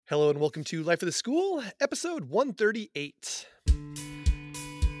Hello and welcome to Life of the School, episode 138.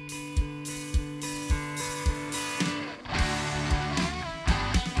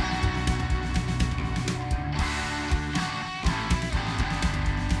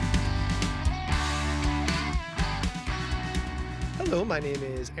 Hello, my name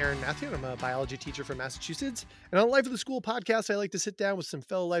is Aaron Matthew, and I'm a biology teacher from Massachusetts. And on Life of the School podcast, I like to sit down with some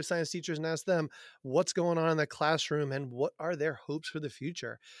fellow life science teachers and ask them what's going on in the classroom and what are their hopes for the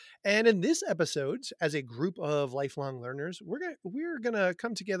future. And in this episode, as a group of lifelong learners, we're gonna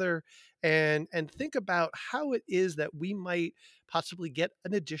come together and think about how it is that we might possibly get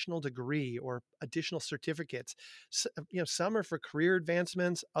an additional degree or additional certificates. Some are for career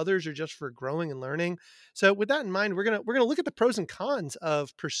advancements, others are just for growing and learning. So with that in mind, we're gonna look at the pros and cons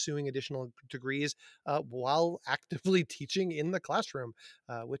of pursuing additional degrees while actively teaching in the classroom,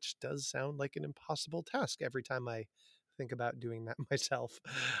 which does sound like an impossible task every time I think about doing that myself.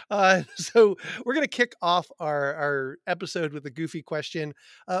 So we're gonna kick off our episode with a goofy question.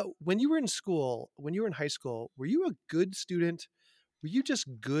 When you were in school, when you were in high school, were you a good student? Were you just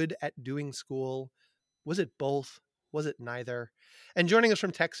good at doing school? Was it both? Was it neither? And joining us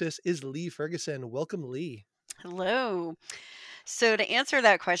from Texas is Lee Ferguson. Welcome, Lee. Hello. So to answer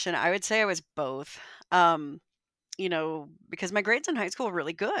that question, I would say I was both. Um, because my grades in high school were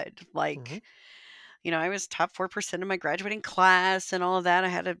really good. Hmm. I was top 4% of my graduating class and all of that. I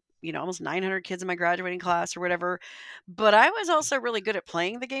had almost 900 kids in my graduating class or whatever. But I was also really good at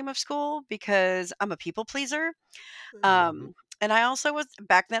playing the game of school because I'm a people pleaser. Hmm. And I also was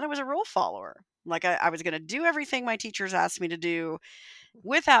back then I was a rule follower. I was going to do everything my teachers asked me to do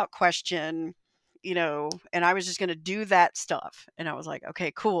without question, and I was just going to do that stuff. And I was like,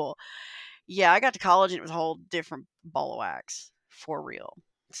 okay, cool. Yeah, I got to college and it was a whole different ball of wax for real.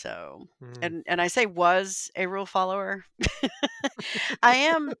 So, Mm. and I say was a rule follower. I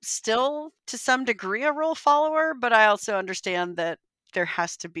am still to some degree a rule follower, but I also understand that there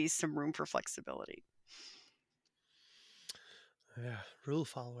has to be some room for flexibility. Yeah, rule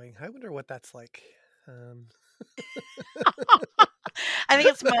following. I wonder what that's like. Um, I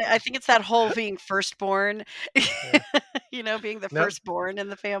think it's that whole being firstborn, yeah. being the No, firstborn in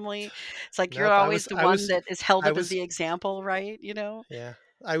the family. It's like you're nope. I always was, the I one was, that is held I up as was. the example, right? You know? Yeah,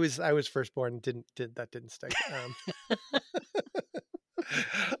 I was firstborn. Didn't stick.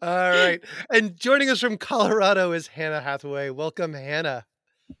 All right, and joining us from Colorado is Hannah Hathaway. Welcome, Hannah.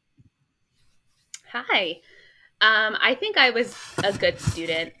 Hi. I think I was a good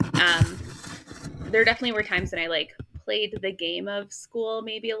student. There definitely were times when I played the game of school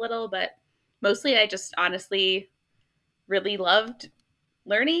maybe a little, but mostly I just honestly really loved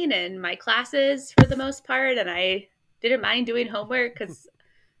learning and my classes for the most part, and I didn't mind doing homework because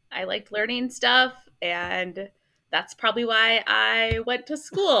I liked learning stuff, and that's probably why I went to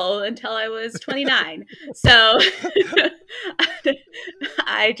school until I was 29. So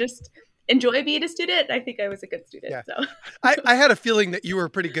I just enjoy being a student. I think I was a good student. Yeah, So I had a feeling that you were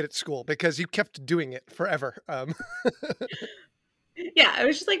pretty good at school because you kept doing it forever. yeah, I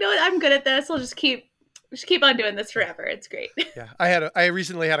was just like, no, I'm good at this. I'll just keep on doing this Yeah. forever. It's great. Yeah, I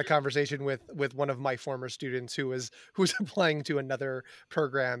recently had a conversation with one of my former students who was applying to another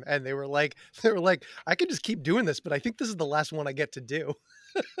program, and they were like, I could just keep doing this, but I think this is the last one I get to do.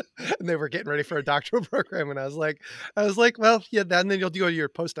 And they were getting ready for a doctoral program, and I was like, well, yeah, then you'll go to your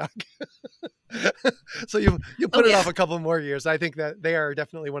postdoc. So you Oh put it yeah, off a couple more years. I think that they are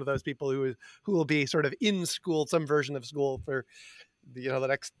definitely one of those people who will be sort of in school, some version of school for the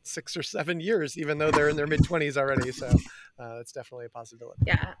next 6 or 7 years, even though they're in their mid 20s already. So it's definitely a possibility.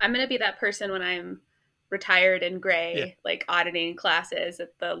 yeah. I'm gonna be that person when I'm retired and Yeah, gray, like auditing classes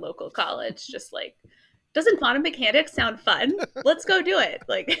at the local college. Just like, doesn't quantum mechanics sound fun? Let's go do it.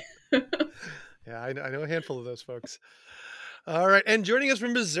 Like, yeah, I know a handful of those folks. All right, and joining us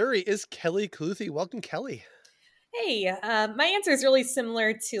from Missouri is Kelly Cluthy. Welcome, Kelly. Hey, my answer is really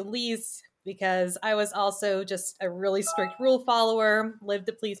similar to Lee's because I was also just a really strict rule follower, lived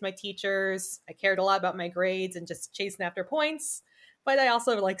to please my teachers. I cared a lot about my grades and just chasing after points. But I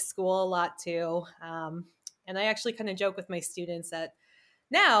also like school a lot too. And I actually kind of joke with my students that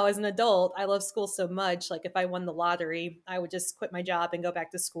now, as an adult, I love school so much. Like, if I won the lottery, I would just quit my job and go back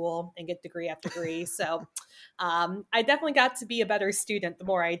to school and get degree after degree. So, I definitely got to be a better student the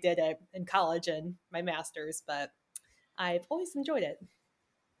more I did it in college and my master's. But I've always enjoyed it.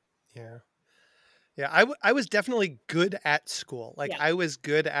 Yeah. Yeah, I was definitely good at school. Like Yeah. I was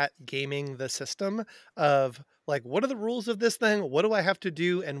good at gaming the system of like what are the rules of this thing? What do I have to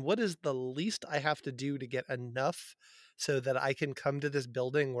do and what is the least I have to do to get enough so that I can come to this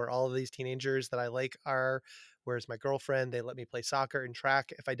building where all of these teenagers that I like are Whereas my girlfriend, they let me play soccer and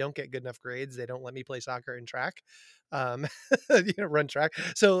track. If I don't get good enough grades, they don't let me play soccer and track, um, run track.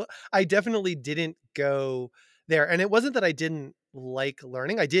 So I definitely didn't go there. And it wasn't that I didn't like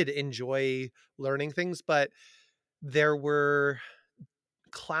learning. I did enjoy learning things, but there were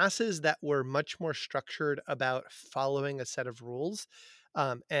classes that were much more structured about following a set of rules.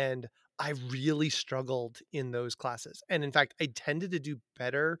 And I really struggled in those classes. And in fact, I tended to do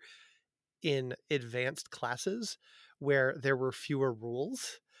better in advanced classes where there were fewer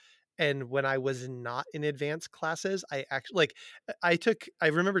rules. And when I was not in advanced classes, I actually I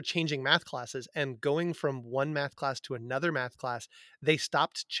remember changing math classes and going from one math class to another math class. They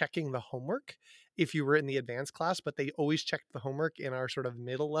stopped checking the homework if you were in the advanced class, but they always checked the homework in our sort of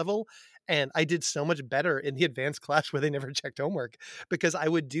middle level. And I did so much better in the advanced class where they never checked homework because I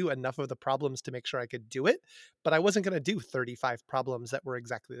would do enough of the problems to make sure I could do it. But I wasn't going to do 35 problems that were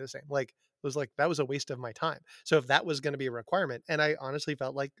exactly the same. Like, it was like that was a waste of my time. So if that was going to be a requirement, and I honestly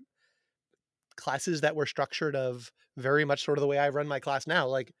felt like classes that were structured of very much sort of the way I run my class now,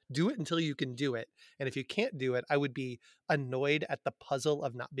 like do it until you can do it. And if you can't do it, I would be annoyed at the puzzle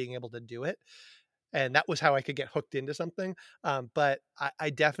of not being able to do it. And that was how I could get hooked into something. But I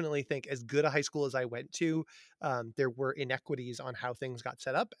definitely think as good a high school as I went to, there were inequities on how things got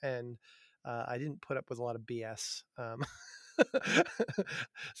set up. And I didn't put up with a lot of BS.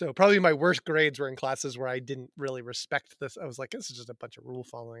 So probably my worst grades were in classes where I didn't really respect this. I was like, this is just a bunch of rule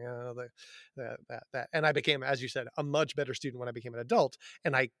following. That. And I became, as you said, a much better student when I became an adult,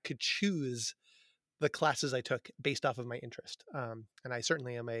 and I could choose the classes I took based off of my interest. And I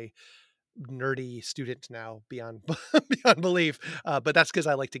certainly am a nerdy student now beyond beyond belief. But that's because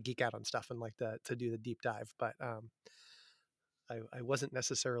I like to geek out on stuff and like to do the deep dive. But I wasn't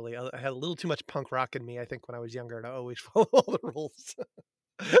necessarily, I had a little too much punk rock in me, I think, when I was younger to always follow all the rules.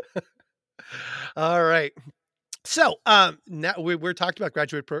 All right. So now we're talking about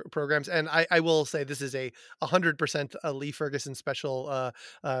graduate programs, and I will say this is a 100% a Lee Ferguson special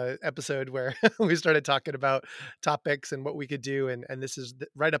episode where we started talking about topics and what we could do, and this is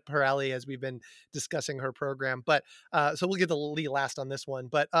right up her alley as we've been discussing her program. But so we'll get the Lee last on this one.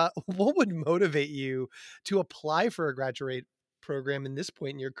 But what would motivate you to apply for a graduate program in this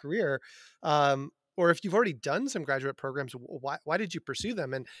point in your career? Or if you've already done some graduate programs, why did you pursue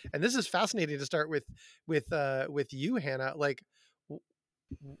them? And this is fascinating to start with you, Hannah. Like,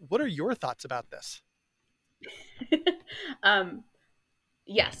 what are your thoughts about this?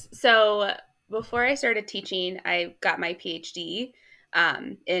 Yes. So before I started teaching, I got my PhD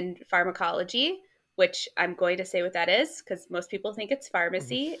in pharmacology, which I'm going to say what that is because most people think it's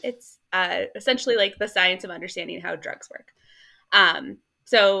pharmacy. It's essentially like the science of understanding how drugs work.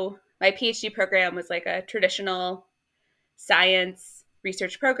 So my PhD program was like a traditional science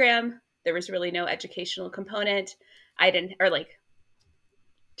research program. There was really no educational component. Or like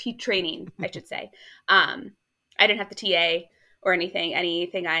training, I should say. I didn't have the TA or anything.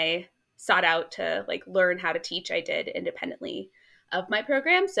 Anything I sought out to like learn how to teach, I did independently of my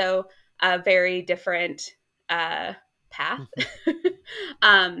program. So a very different path.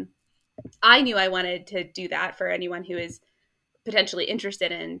 I knew I wanted to do that for anyone who is potentially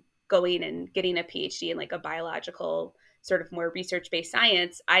interested in going and getting a PhD in like a biological sort of more research-based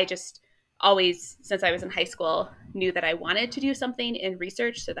science. I just always, since I was in high school, knew that I wanted to do something in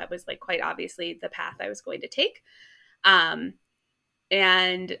research. So that was like quite obviously the path I was going to take. And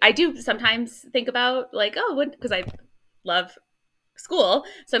I do sometimes think about like, because I love school.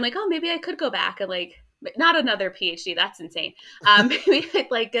 So I'm like, maybe I could go back and like, not another PhD. That's insane. Maybe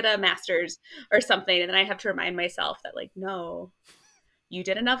I'd like get a master's or something. And then I have to remind myself that like, no, you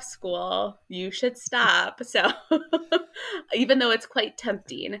did enough school. You should stop. So even though it's quite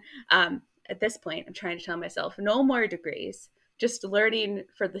tempting, at this point, I'm trying to tell myself no more degrees, just learning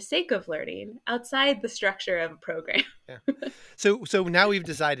for the sake of learning outside the structure of a program. Yeah. So now we've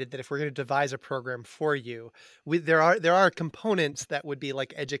decided that if we're going to devise a program for you, there are components that would be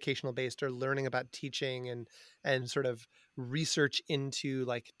like educational based or learning about teaching and sort of research into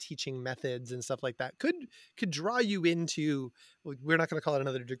like teaching methods and stuff like that could draw you into, we're not going to call it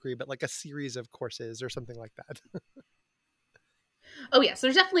another degree, but like a series of courses or something like that. Oh yes,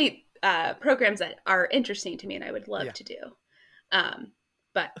 there's definitely programs that are interesting to me and I would love to do.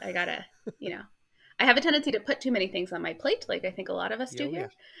 But I gotta, I have a tendency to put too many things on my plate, like I think a lot of us do here.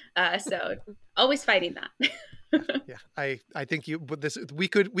 So always fighting that. Yeah. I think we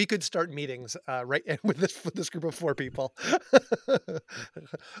could start meetings right with this group of 4 people. The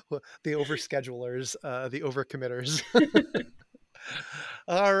overschedulers, the overcommitters.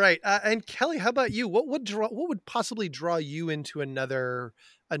 All right. And Kelly, how about you? What would possibly draw you into another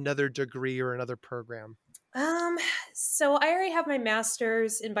degree or another program? Um, so I already have my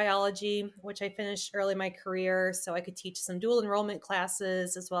master's in biology, which I finished early in my career, so I could teach some dual enrollment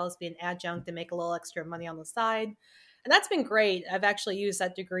classes as well as be an adjunct and make a little extra money on the side. And that's been great. I've actually used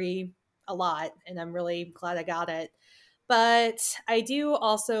that degree a lot, and I'm really glad I got it. But I do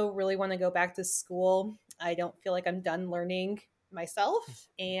also really want to go back to school. I don't feel like I'm done learning myself,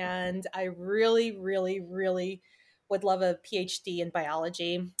 and I really, really, really would love a PhD in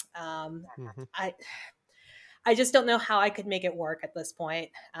biology. Mhm. I just don't know how I could make it work at this point.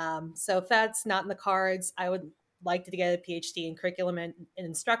 So if that's not in the cards, I would like to get a PhD in curriculum and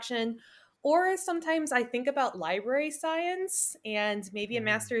instruction. Or sometimes I think about library science and maybe a Mm.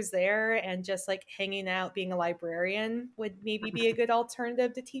 master's there, and just like hanging out, being a librarian would maybe be a good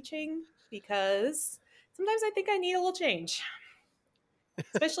alternative to teaching, because sometimes I think I need a little change,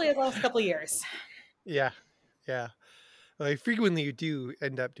 especially in the last couple of years. Yeah. Yeah. Well, frequently you do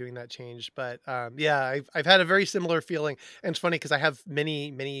end up doing that change, but yeah, I've had a very similar feeling, and it's funny because I have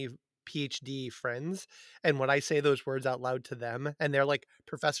many PhD friends, and when I say those words out loud to them, and they're like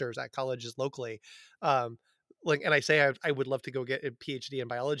professors at colleges locally, um, like, and I say I would love to go get a PhD in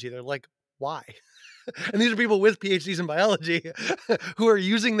biology, they're like, why? And these are people with PhDs in biology who are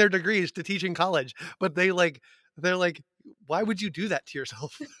using their degrees to teach in college, but they're like, why would you do that to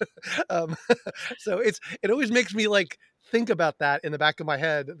yourself? um, so it always makes me like think about that in the back of my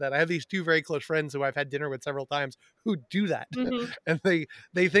head, that I have these two very close friends who I've had dinner with several times who do that, Mm-hmm. and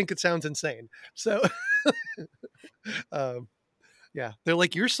they think it sounds insane. So um, yeah, they're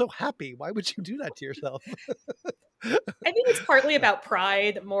like, you're so happy. Why would you do that to yourself? I think it's partly about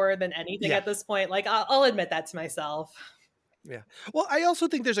pride more than anything Yeah. at this point. Like, I'll admit that to myself. Yeah. Well, I also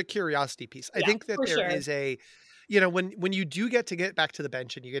think there's a curiosity piece. I Yeah, think that for there sure. is a, when you do get back to the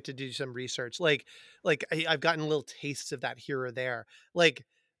bench and you get to do some research, I've gotten little tastes of that here or there. Like,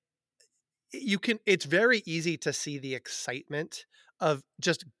 it's very easy to see the excitement of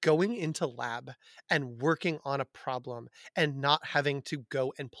just going into lab and working on a problem and not having to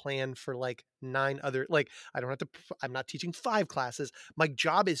go and plan for like nine other, like, I don't have to I'm not teaching five classes. My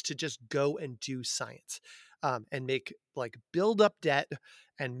job is to just go and do science, and make, like, build up debt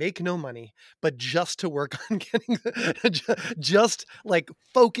and make no money, but just to work on getting just like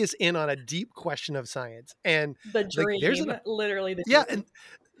focus in on a deep question of science. And The like there's dream, an literally the yeah, dream.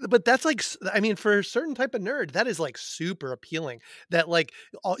 but that's like, I mean, for a certain type of nerd, that is like super appealing. That like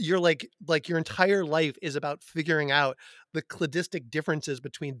you're like your entire life is about figuring out the cladistic differences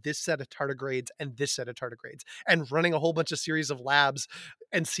between this set of tardigrades and this set of tardigrades, and running a whole bunch of series of labs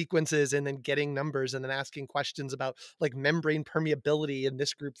and sequences, and then getting numbers, and then asking questions about like membrane permeability in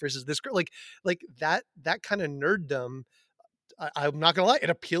this group versus this group. Like that kind of nerddom, I'm not gonna lie, it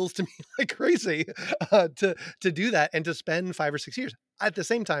appeals to me like crazy, to do that and to spend 5 or 6 years. At the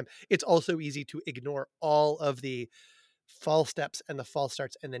same time, it's also easy to ignore all of the false steps and the false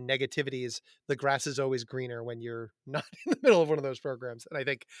starts and the negativities. The grass is always greener when you're not in the middle of one of those programs. And I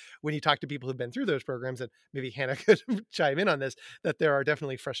think when you talk to people who've been through those programs, and maybe Hannah could chime in on this, that there are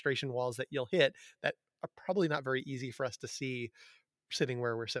definitely frustration walls that you'll hit that are probably not very easy for us to see sitting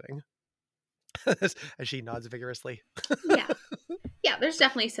where we're sitting. As she nods vigorously. Yeah. Yeah, there's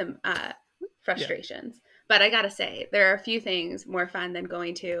definitely some Yeah. frustrations. But I gotta say, there are a few things more fun than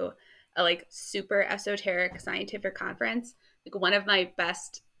going to a like super esoteric scientific conference. Like one of my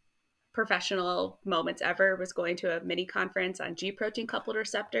best professional moments ever was going to a mini conference on G protein coupled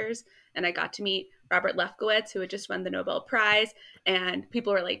receptors. And I got to meet Robert Lefkowitz, who had just won the Nobel Prize. And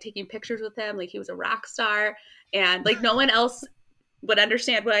people were like taking pictures with him, like he was a rock star. And like no one else would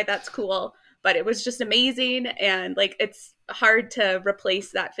understand why that's cool, but it was just amazing. And like it's hard to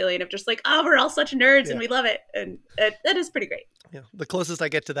replace that feeling of just like, oh, we're all such nerds and Yeah. we love it. And it is pretty great. Yeah, the closest I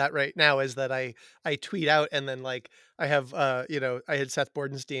get to that right now is that I tweet out, and then like I have I had Seth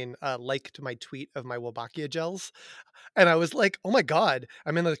Bordenstein liked my tweet of my Wolbachia gels, and I was like, oh my god,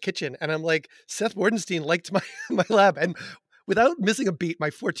 I'm in the kitchen and I'm like, Seth Bordenstein liked my my lab, and without missing a beat, my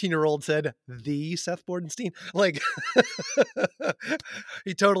 14-year-old said, the Seth Bordenstein, like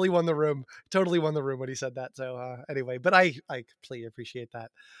he totally won the room when he said that. So anyway, but I completely appreciate that.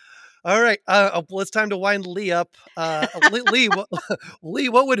 All right, well, it's time to wind Lee up. Lee, Lee,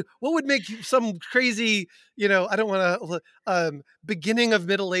 what would make you some crazy, I don't want to, beginning of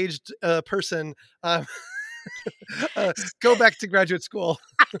middle aged person, um, go back to graduate school?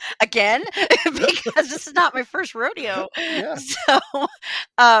 Again, because this is not my first rodeo. Yeah. So,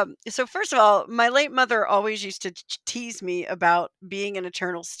 so first of all, my late mother always used to tease me about being an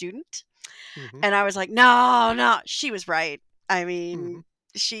eternal student, Hmm. and I was like, no, no, she was right. I Hmm. mean,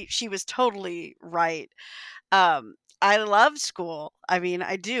 she was totally right. Um, I love school. I mean,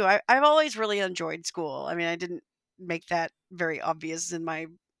 I do. I've always really enjoyed school. I mean, I didn't make that very obvious in my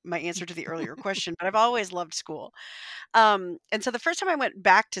answer to the earlier question, but I've always loved school. And so the first time I went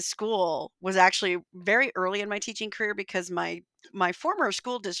back to school was actually very early in my teaching career because my former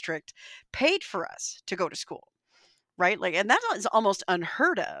school district paid for us to go to school. Right? Like, and that is almost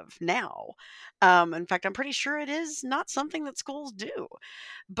unheard of now. In fact, I'm pretty sure it is not something that schools do.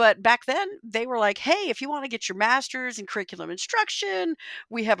 But back then, they were like, hey, if you want to get your master's in curriculum instruction,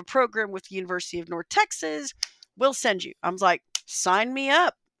 we have a program with the University of North Texas. We'll send you. I was like, sign me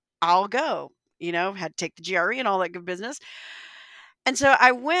up. I'll go. Had to take the GRE and all that good business. And so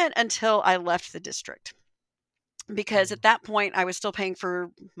I went until I left the district because at that point I was still paying for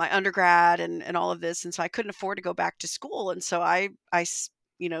my undergrad and all of this. And so I couldn't afford to go back to school. And so I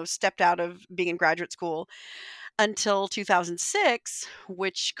stepped out of being in graduate school until 2006,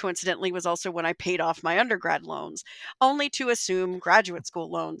 which coincidentally was also when I paid off my undergrad loans, only to assume graduate school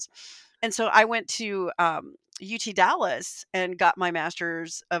loans. And so I went to UT Dallas and got my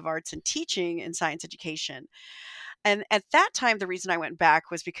master's of arts in teaching in science education. And at that time, the reason I went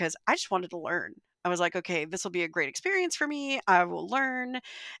back was because I just wanted to learn. I was like, okay, this will be a great experience for me. I will learn.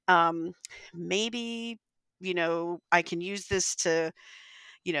 Um, Maybe, I can use this to,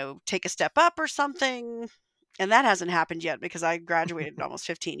 take a step up or something. And that hasn't happened yet because I graduated almost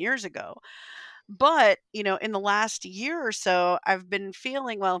 15 years ago. But, in the last year or so, I've been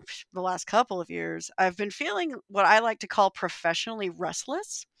feeling, well, the last couple of years, I've been feeling what I like to call professionally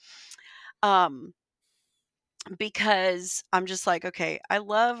restless. Um, because I'm just like, okay, I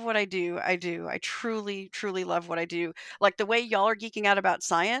love what I do. I do. I truly, truly love what I do. Like the way y'all are geeking out about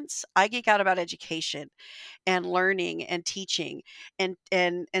science, I geek out about education and learning and teaching. And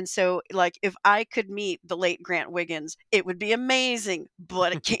so like if I could meet the late Grant Wiggins, it would be amazing,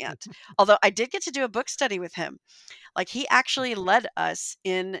 but it can't. Although I did get to do a book study with him. Like he actually led us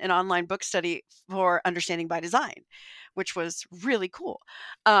in an online book study for Understanding by Design, which was really cool.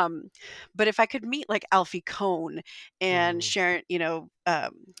 Um, but if I could meet like Alfie Kohn and Mm. Sharon,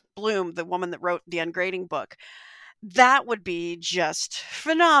 Bloom, the woman that wrote the Ungrading book, that would be just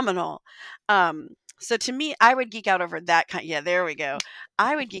phenomenal. Um, so to me, I would geek out over that kind. Yeah, there we go.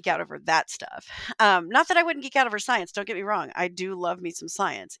 I would geek out over that stuff. Not that I wouldn't geek out over science. Don't get me wrong. I do love me some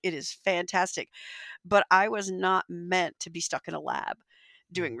science. It is fantastic. But I was not meant to be stuck in a lab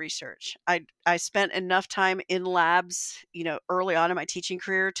doing research. I spent enough time in labs, early on in my teaching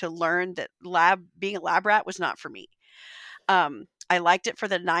career to learn that being a lab rat was not for me. I liked it for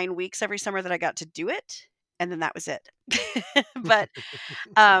the 9 weeks every summer that I got to do it, and then that was it. But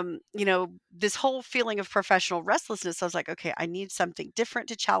this whole feeling of professional restlessness, I was like, okay, I need something different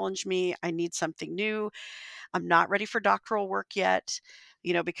to challenge me. I need something new. I'm not ready for doctoral work yet,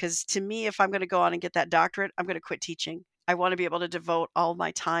 because to me, if I'm going to go on and get that doctorate, I'm going to quit teaching. I want to be able to devote all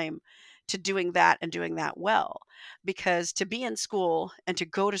my time to doing that and doing that well, because to be in school and to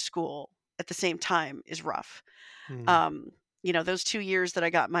go to school at the same time is rough. Mm. Um, those 2 years that I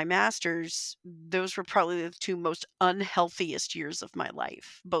got my master's, those were probably the two most unhealthiest years of my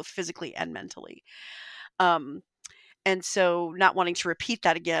life, both physically and mentally. Um, and so not wanting to repeat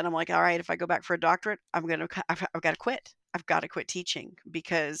that again, I'm like, all right, if I go back for a doctorate, I've got to quit. I've got to quit teaching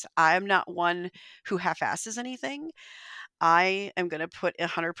because I'm not one who half-asses anything. I am going to put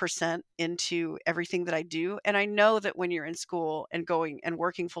 100% into everything that I do. And I know that when you're in school and going and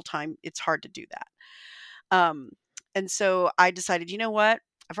working full time, it's hard to do that. Um, and so I decided, you know what?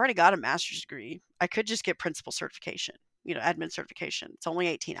 I've already got a master's degree. I could just get principal certification, admin certification. It's only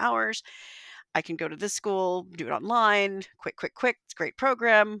 18 hours. I can go to this school, do it online, quick. It's a great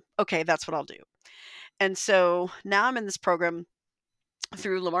program. Okay, that's what I'll do. And so now I'm in this program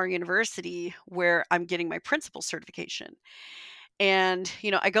through Lamar University where I'm getting my principal certification. And,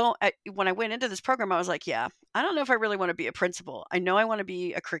 when I went into this program, I was like, yeah, I don't know if I really want to be a principal. I know I want to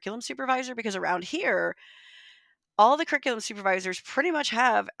be a curriculum supervisor because around here, all the curriculum supervisors pretty much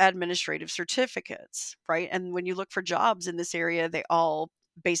have administrative certificates, right? And when you look for jobs in this area, they all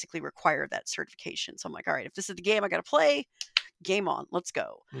basically require that certification. So I'm like, all right, if this is the game I got to play, game on, let's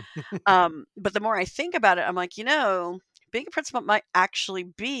go. But the more I think about it, I'm like, being a principal might actually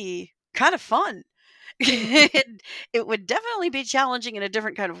be kind of fun. It would definitely be challenging in a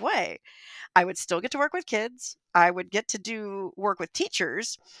different kind of way. I would still get to work with kids. I would get to do work with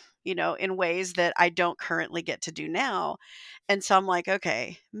teachers, in ways that I don't currently get to do now. And so I'm like,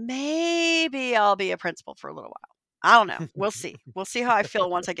 okay, maybe I'll be a principal for a little while. I don't know. We'll see. We'll see how I feel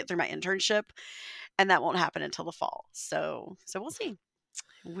once I get through my internship, and that won't happen until the fall. So we'll see.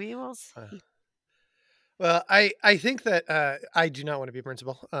 We will see. Well, I think that I do not want to be a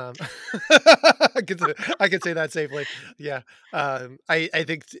principal. I could say that safely. Yeah. I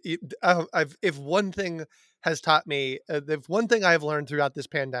think if one thing has taught me, if one thing I've learned throughout this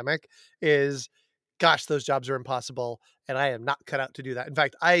pandemic is, gosh, those jobs are impossible, and I am not cut out to do that. In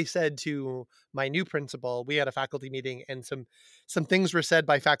fact, I said to my new principal, we had a faculty meeting, and some things were said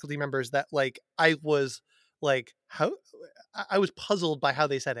by faculty members that like I was like, how I was puzzled by how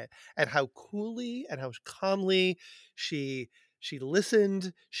they said it and how coolly and how calmly she she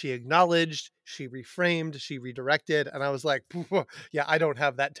listened, she acknowledged, she reframed, she redirected, and I was like, yeah, I don't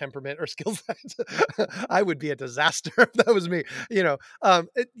have that temperament or skill set. I would be a disaster if that was me.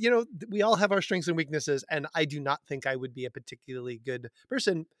 We all have our strengths and weaknesses, and I do not think I would be a particularly good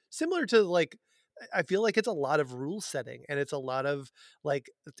person. Similar to like, I feel like it's a lot of rule setting, and it's a lot of like,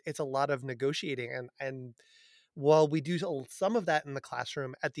 it's a lot of negotiating, and while we do some of that in the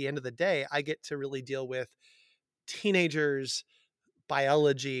classroom, at the end of the day, I get to really deal with teenagers,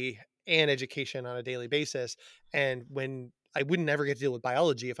 biology, and education on a daily basis. And when I wouldn't ever get to deal with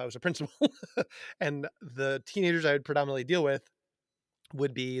biology if I was a principal, and the teenagers I would predominantly deal with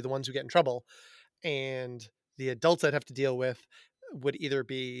would be the ones who get in trouble, and the adults I'd have to deal with would either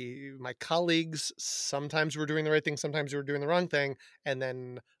be my colleagues, sometimes we're doing the right thing, sometimes we're doing the wrong thing, and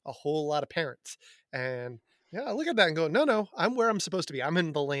then a whole lot of parents. And yeah, I look at that and go, no, no, I'm where I'm supposed to be. I'm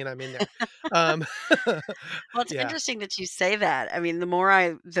in the lane. I'm in there. Um, Well, it's yeah. interesting that you say that. I mean, the more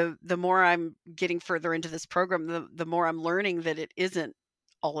I'm getting further into this program, the more I'm learning that it isn't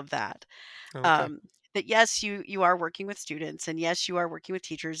all of that. Okay. um, that yes, you are working with students, and yes, you are working with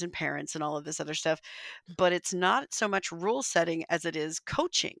teachers and parents and all of this other stuff, but it's not so much rule setting as it is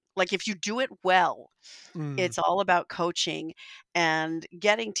coaching. Like if you do it well, Mm, it's all about coaching and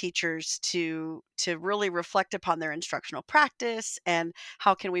getting teachers to really reflect upon their instructional practice and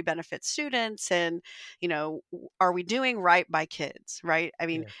how can we benefit students, and are we doing right by kids, right? I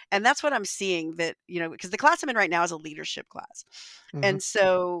mean, yeah. and that's what I'm seeing, that because the class I'm in right now is a leadership class. Hmm. And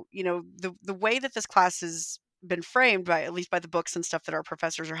so, the way that this class has been framed, by at least by the books and stuff that our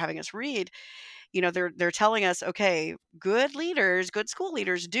professors are having us read, they're telling us, okay, good leaders, good school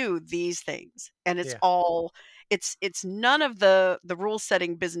leaders do these things. And it's Yeah. all it's none of the rule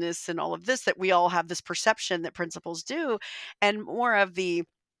setting business and all of this that we all have this perception that principals do, and more of the,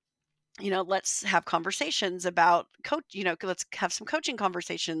 let's have conversations about coach, let's have some coaching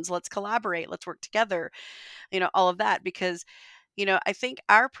conversations, let's collaborate, let's work together, all of that. Because I think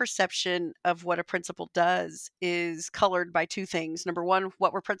our perception of what a principal does is colored by two things. Number one,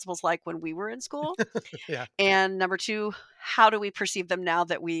 what were principals like when we were in school? Yeah. And number two, how do we perceive them now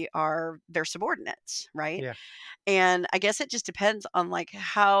that we are their subordinates, right? Yeah. And I guess it just depends on like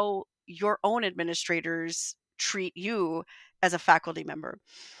how your own administrators treat you as a faculty member.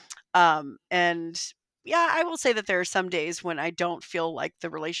 And yeah, I will say that there are some days when I don't feel like the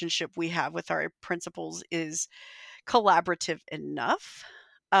relationship we have with our principals is collaborative enough.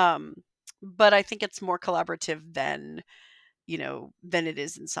 Um, but I think it's more collaborative than it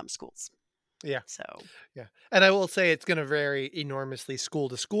is in some schools. Yeah. So, Yeah. And I will say it's going to vary enormously school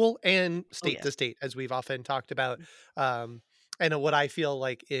to school and oh state to yes. state, as we've often talked about. Um, and what I feel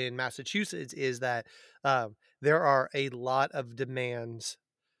like in Massachusetts is that there are a lot of demands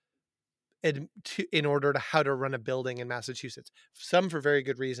in order to how to run a building in Massachusetts. Some for very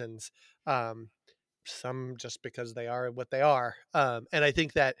good reasons. Um, some just because they are what they are. And I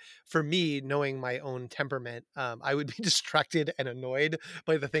think that for me, knowing my own temperament, I would be distracted and annoyed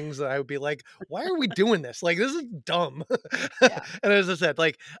by the things that I would be like, why are we doing this? Like, this is dumb. Yeah. And as I said,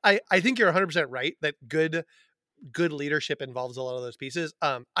 like, I think you're 100% right that good leadership involves a lot of those pieces.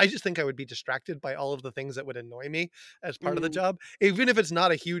 I just think I would be distracted by all of the things that would annoy me as part of the Mm, job, even if it's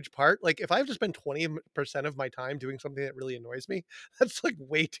not a huge part. Like if I have to spend 20% of my time doing something that really annoys me, that's like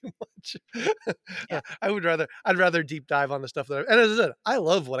way too much. yeah. I'd rather deep dive on the stuff and as I said, I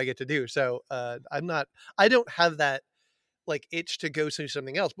love what I get to do. So I don't have that like itch to go do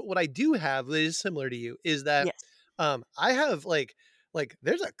something else. But what I do have that is similar to you is that Yes. I have like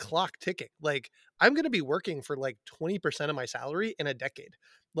there's a clock ticking. Like I'm gonna be working for like 20% of my salary in a decade.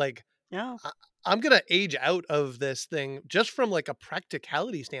 Like No. I, I'm gonna age out of this thing just from like a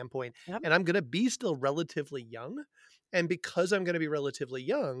practicality standpoint, Yep. and I'm gonna be still relatively young. And because I'm gonna be relatively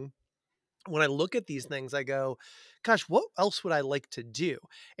young, when I look at these things, I go, gosh, what else would I like to do?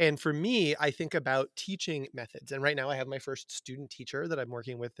 And for me, I think about teaching methods. And right now I have my first student teacher that I'm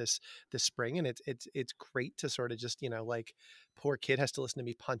working with this spring. And it's great to sort of just, like poor kid has to listen to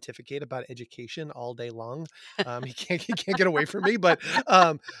me pontificate about education all day long. He can't get away from me. But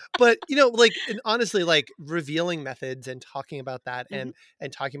like, and honestly, like revealing methods and talking about that Mhm.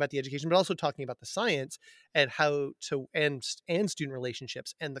 and talking about the education, but also talking about the science and how to and student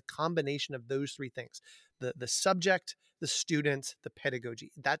relationships and the combination of those three things, the subject, the students, the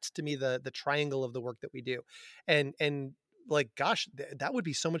pedagogy. That's to me the triangle of the work that we do. And like, gosh, that would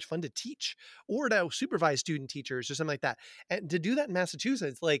be so much fun to teach or to supervise student teachers or something like that. And to do that in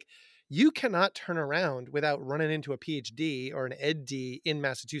Massachusetts, like you cannot turn around without running into a PhD or an EdD in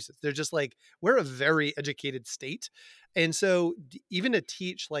Massachusetts. They're just like, we're a very educated state. And so even to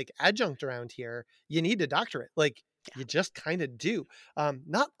teach like adjunct around here, you need a doctorate. Like you just kind of do.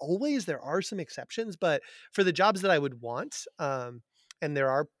 Not always, there are some exceptions, but for the jobs that I would want, and there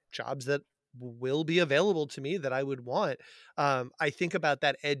are jobs that will be available to me that I would want. I think about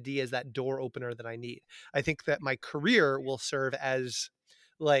that EdD as that door opener that I need. I think that my career will serve as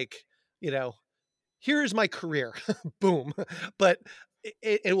like, you know, here's my career, boom. But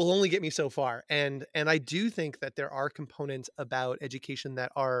it will only get me so far. And I do think that there are components about education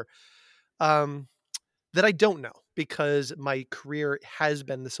um, that I don't know because my career has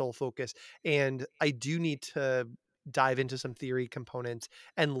been the sole focus. And I do need to dive into some theory components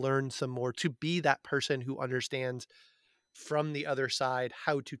and learn some more to be that person who understands from the other side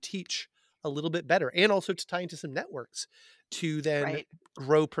how to teach a little bit better and also to tie into some networks to then Right.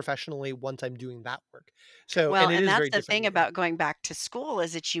 grow professionally once I'm doing that work. So, Well, and it and is that's very the different thing than here. about going back to school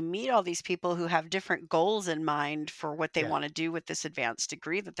is that you meet all these people who have different goals in mind for what they Yeah. want to do with this advanced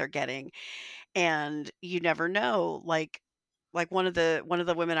degree that they're getting. And you never know, like one of the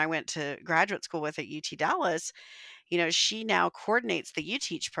women I went to graduate school with at UT Dallas, she now coordinates the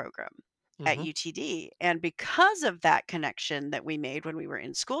UTeach program at Hmm. UTD. And because of that connection that we made when we were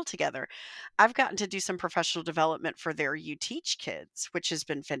in school together, I've gotten to do some professional development for their UTeach kids, which has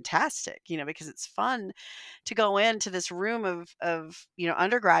been fantastic, because it's fun to go into this room of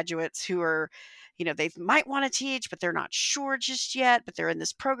undergraduates who are, they might want to teach, but they're not sure just yet, but they're in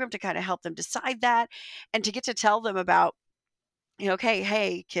this program to kind of help them decide that and to get to tell them about, okay,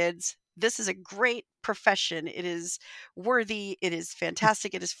 hey, kids, this is a great profession. It is worthy. It is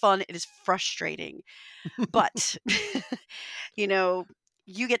fantastic. It is fun. It is frustrating. But, you know,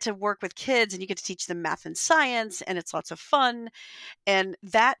 you get to work with kids and you get to teach them math and science, and it's lots of fun. And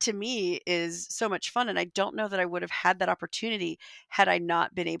that to me is so much fun. And I don't know that I would have had that opportunity had I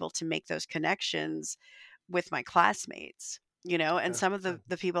not been able to make those connections with my classmates. And Yeah. some of Yeah.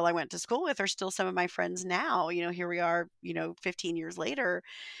 the people I went to school with are still some of my friends now. Here we are, 15 years later,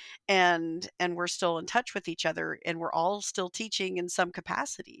 and we're still in touch with each other, and we're all still teaching in some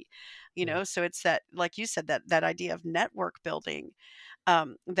capacity. Yeah. So it's that, like you said, that idea of network building,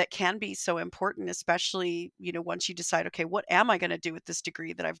 that can be so important, especially, once you decide, okay, what am I going to do with this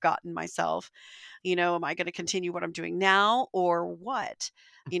degree that I've gotten myself? Am I going to continue what I'm doing now or what?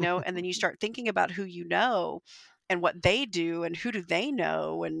 And then you start thinking about who you know and what they do and who do they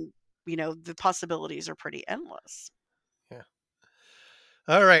know. And, the possibilities are pretty endless. Yeah.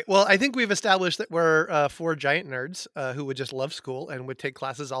 All right. Well, I think we've established that we're four giant nerds who would just love school and would take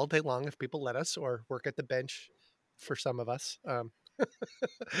classes all day long if people let us, or work at the bench for some of us.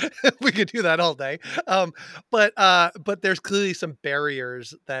 We could do that all day. But there's clearly some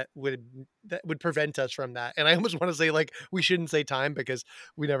barriers that would prevent us from that. And I almost want to say like we shouldn't say time because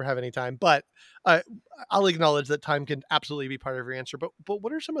we never have any time. But uh, I'll acknowledge that time can absolutely be part of your answer. But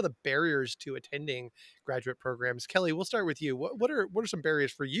what are some of the barriers to attending graduate programs? Kelly, we'll start with you. What are some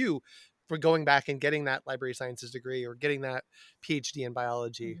barriers for you for going back and getting that library sciences degree or getting that PhD in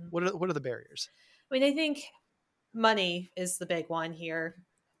biology? Mhm. What are the barriers? I mean, I think money is the big one here.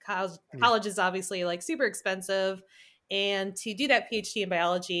 College, Yeah. college is obviously like super expensive. And to do that PhD in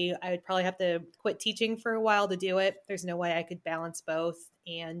biology, I would probably have to quit teaching for a while to do it. There's no way I could balance both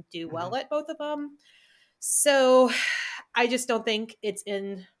and do Hmm. well at both of them. So I just don't think it's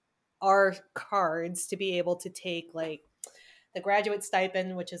in our cards to be able to take like the graduate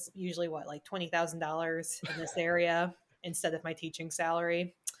stipend, which is usually what, like $20,000 in this area instead of my teaching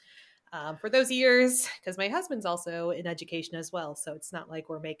salary for those years, because my husband's also in education as well. So it's not like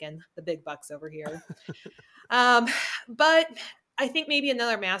we're making the big bucks over here. Um, but I think maybe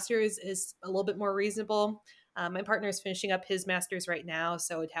another master's is a little bit more reasonable. My partner is finishing up his master's right now,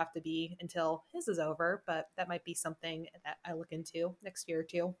 so it'd have to be until his is over, but that might be something that I look into next year or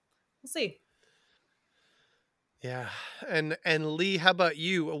two. We'll see. Yeah. And Lee, how about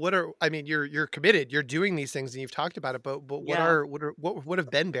you? What are I mean, you're committed. You're doing these things and you've talked about it, but Yeah. what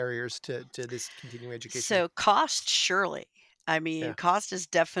have been barriers to this continuing education? So cost, surely. I mean, Yeah. cost is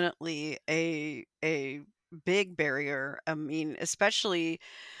definitely a big barrier. I mean, especially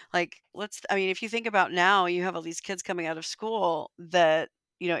like I mean, if you think about now, you have all these kids coming out of school that,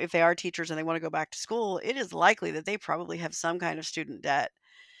 if they are teachers and they want to go back to school, it is likely that they probably have some kind of student debt,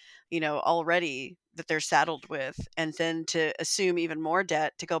 already that they're saddled with, and then to assume even more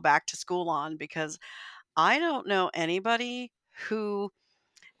debt to go back to school on, because I don't know anybody who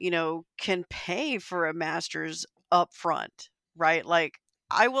can pay for a master's up front, right? Like,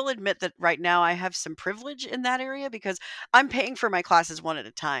 I will admit that right now I have some privilege in that area because I'm paying for my classes one at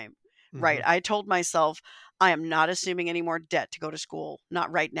a time, right? Mhm. I told myself I am not assuming any more debt to go to school.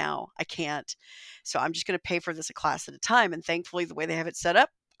 Not right now. I can't. So I'm just going to pay for this a class at a time. And thankfully, the way they have it set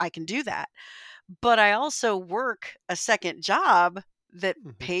up, I can do that. But I also work a second job that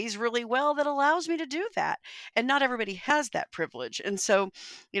Mhm. pays really well that allows me to do that. And not everybody has that privilege. And so,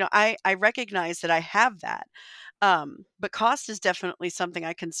 I recognize that I have that. But cost is definitely something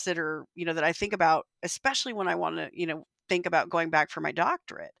I consider, that I think about, especially when I want to, think about going back for my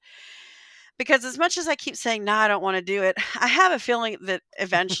doctorate. Because as much as I keep saying, no, I don't want to do it, I have a feeling that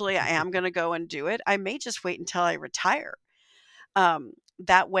eventually I am going to go and do it. I may just wait until I retire.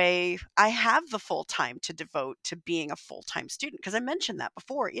 That way I have the full time to devote to being a full-time student. Because I mentioned that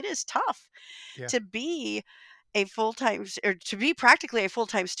before. It is tough Yeah. to be a full-time or to be practically a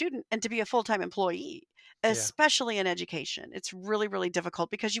full-time student and to be a full-time employee, Yeah. especially in education. It's really, really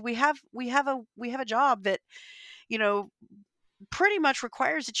difficult because we have a job that, you know, pretty much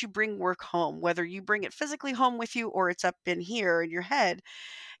requires that you bring work home, whether you bring it physically home with you or it's up in here in your head.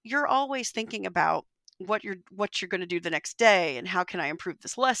 You're always thinking about what you're going to do the next day and how can I improve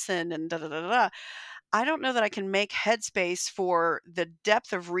this lesson and da da da da. Da. I don't know that I can make headspace for the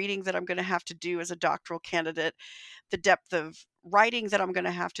depth of reading that I'm going to have to do as a doctoral candidate, the depth of writing that I'm going to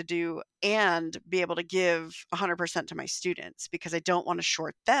have to do, and be able to give 100% to my students because I don't want to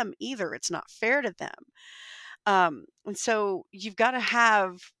short them either. It's not fair to them. And so you've got to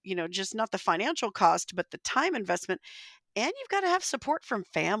have, just not the financial cost, but the time investment, and you've got to have support from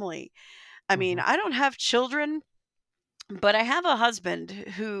family. I mean, Mhm. I don't have children, but I have a husband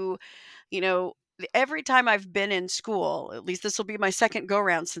who, you know, every time I've been in school, at least this will be my second go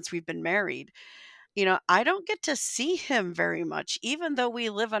round since we've been married, I don't get to see him very much, even though we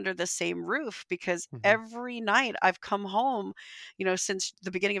live under the same roof, because Mhm. every night I've come home, since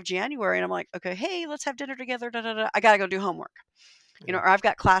the beginning of January, and I'm like, okay, hey, let's have dinner together. Da, da, da. I got to go do homework, Yeah. or I've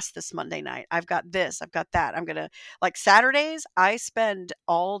got class this Monday night. I've got this, I've got that. I'm going to, like Saturdays, I spend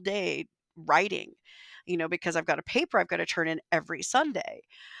all day writing, because I've got a paper I've got to turn in every Sunday.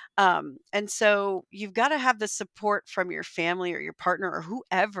 And so you've got to have the support from your family or your partner or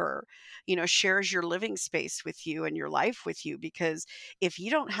whoever, shares your living space with you and your life with you. Because if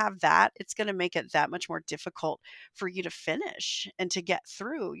you don't have that, it's going to make it that much more difficult for you to finish and to get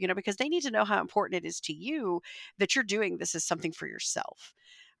through, because they need to know how important it is to you that you're doing this as something for yourself.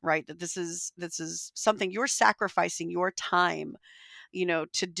 Right, that this is something you're sacrificing your time,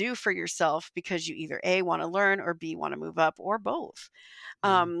 to do for yourself because you either A, want to learn, or B, want to move up, or both.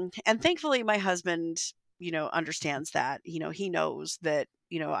 Mhm. And thankfully my husband, understands that. He knows that,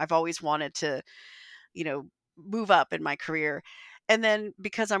 I've always wanted to, you know, move up in my career. And then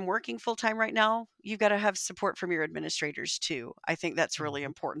because I'm working full time right now, you've got to have support from your administrators too. I think that's really Mhm.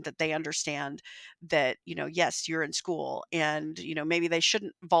 important that they understand that, yes, you're in school and, maybe they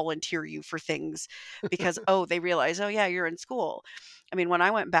shouldn't volunteer you for things because, oh, they realize, oh, yeah, you're in school. I mean, when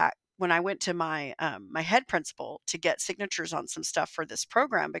I went to my head principal to get signatures on some stuff for this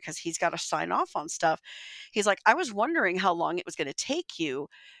program because he's got to sign off on stuff, he's like, I was wondering how long it was going to take you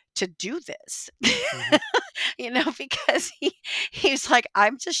to do this. Mhm. Because he's like,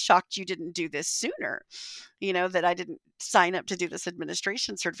 I'm just shocked you didn't do this sooner, that I didn't sign up to do this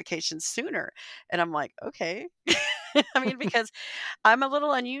administration certification sooner. And I'm like, okay. I mean, because I'm a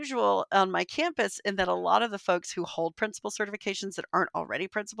little unusual on my campus in that a lot of the folks who hold principal certifications that aren't already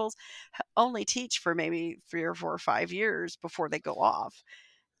principals only teach for maybe 3 or 4 or 5 years before they go off.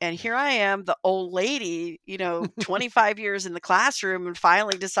 And here I am, the old lady, 25 years in the classroom and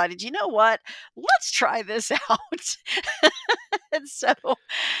finally decided, you know what? Let's try this out. And so,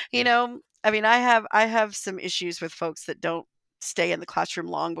 Yeah. I mean, I have some issues with folks that don't stay in the classroom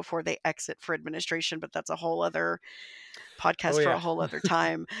long before they exit for administration, but that's a whole other Oh, podcast for yeah. a whole other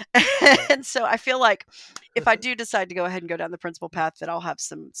time. Yeah. And so I feel like if I do decide to go ahead and go down the principal path, that I'll have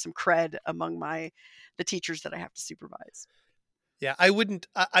some cred among the teachers that I have to supervise. Yeah, I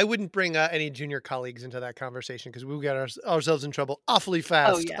wouldn't bring any junior colleagues into that conversation because we would get ourselves in trouble awfully Oh,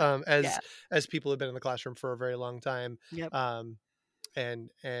 fast. yeah. Yeah. As people have been in the classroom for a very long time. Yep. Um, and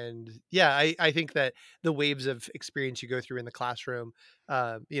yeah, I think that the waves of experience you go through in the classroom,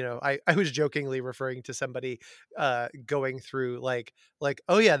 I was jokingly referring to somebody going through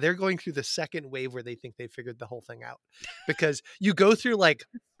oh yeah, they're going through the second wave where they think they figured the whole thing out, because you go through like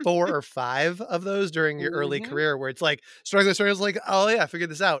 4 or 5 of those during your early Mhm. career where it's like struggling is like, oh yeah, I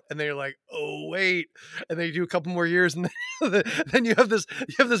figured this out, and then you're like, oh wait, and then you do a couple more years, and then you have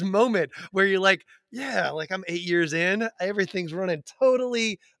this moment where you're like, yeah, like I'm 8 years in, everything's running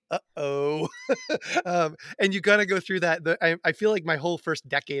totally. Uh-oh. And you got to go through that. I feel like my whole first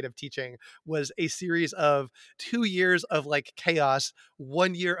decade of teaching was a series of 2 years of like chaos,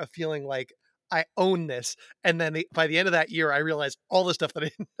 1 year of feeling like I own this. And then by the end of that year, I realized all the stuff that I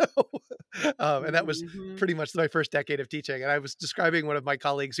didn't know. And that was Mhm. pretty much my first decade of teaching. And I was describing one of my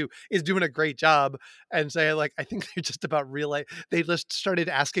colleagues who is doing a great job and saying, like, I think they're just about they just started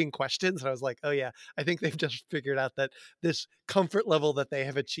asking questions. And I was like, oh, yeah, I think they've just figured out that this comfort level that they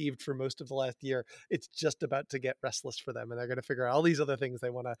have achieved for most of the last year, it's just about to get restless for them. And they're going to figure out all these other things they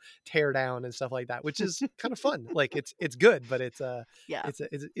want to tear down and stuff like that, which is kind of fun. Like it's good, but Yeah. it's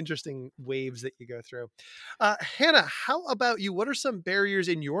interesting waves that you go through. Hannah, how about you? What are some barriers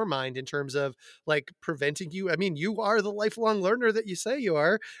in your mind in terms of like preventing you? I mean, you are the lifelong learner that you say you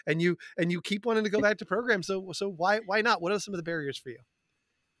are, and you keep wanting to go back to programs. So why not? What are some of the barriers for you?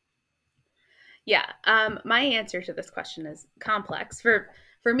 Yeah, my answer to this question is complex. For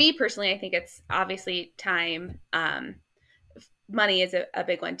me personally, I think it's obviously time. Money is a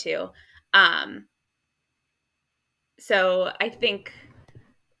big one too. Um, so I think,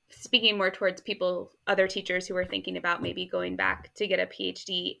 speaking more towards people, other teachers who are thinking about maybe going back to get a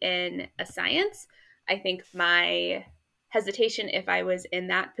PhD in a science, I think my hesitation, if I was in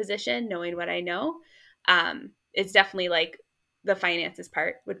that position, knowing what I know, is definitely like the finances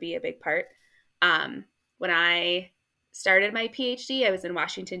part would be a big part. When I started my PhD, I was in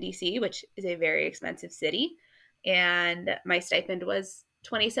Washington, D.C., which is a very expensive city, and my stipend was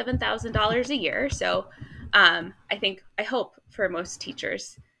 $27,000 a year. So I hope for most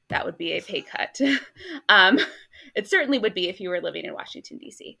teachers that would be a pay cut. um, it certainly would be if you were living in Washington,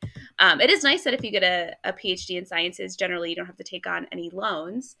 D.C. It is nice that if you get a PhD in sciences, generally you don't have to take on any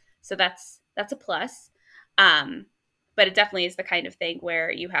loans. So that's a plus. But it definitely is the kind of thing where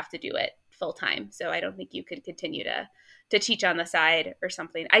you have to do it full time. So I don't think you could continue to teach on the side or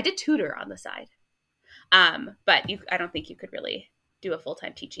something. I did tutor on the side, but I don't think you could really do a full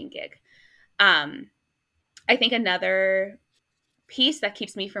time teaching gig. I think another piece that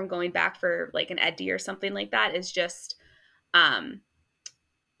keeps me from going back for like an ed or something like that is just um,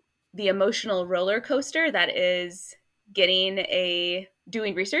 the emotional roller coaster that is doing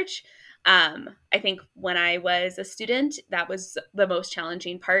research. I think when I was a student, that was the most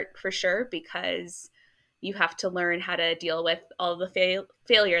challenging part for sure, because you have to learn how to deal with all the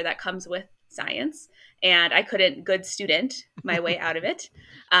failure that comes with science. And I couldn't good student my way out of it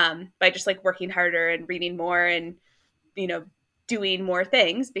by just like working harder and reading more and, you know, doing more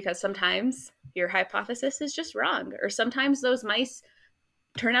things, because sometimes your hypothesis is just wrong, or sometimes those mice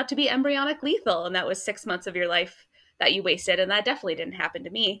turn out to be embryonic lethal, and that was 6 months of your life that you wasted, and that definitely didn't happen to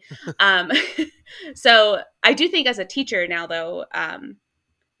me. um, so I do think as a teacher now, though,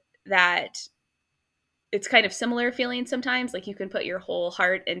 that it's kind of similar feeling sometimes. Like you can put your whole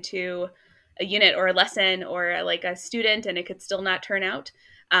heart into a unit or a lesson or like a student, and it could still not turn out.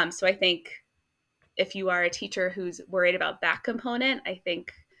 So I think if you are a teacher who's worried about that component, I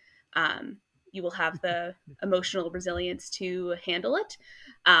think you will have the emotional resilience to handle it.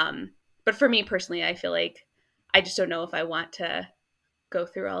 But for me personally, I feel like I just don't know if I want to go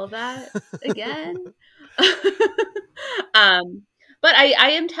through all of that again. um, but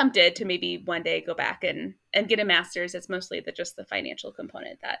I am tempted to maybe one day go back and get a master's. It's mostly just the financial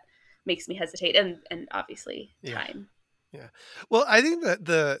component that makes me hesitate, and obviously time. Yeah. Well, I think that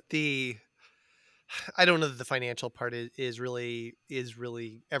the I don't know that the financial part is really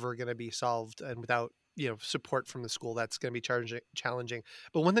ever going to be solved, and without support from the school, that's going to be challenging.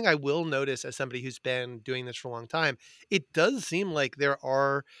 But one thing I will notice as somebody who's been doing this for a long time, it does seem like there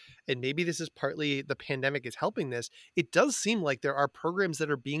are, and maybe this is partly the pandemic is helping this, it does seem like there are programs that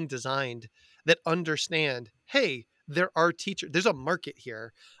are being designed that understand, hey, there's a market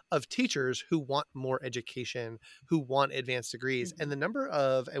here of teachers who want more education, who want advanced degrees. And the number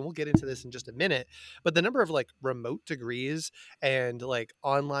of, and we'll get into this in just a minute, but the number of like remote degrees and like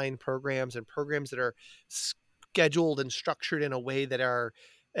online programs and programs that are scheduled and structured in a way that are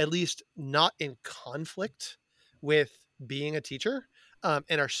at least not in conflict with being a teacher,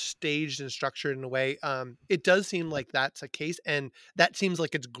 and are staged and structured in a way. It does seem like that's a case, and that seems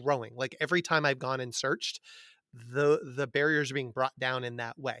like it's growing. Like every time I've gone and searched, the barriers are being brought down in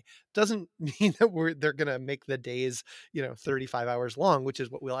that way. Doesn't mean that they're gonna make the days, 35 hours long, which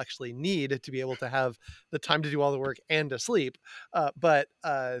is what we'll actually need to be able to have the time to do all the work and to sleep. But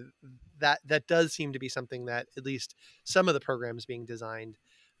that does seem to be something that at least some of the programs being designed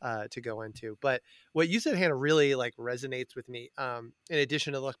to go into. But what you said, Hannah, really like resonates with me. In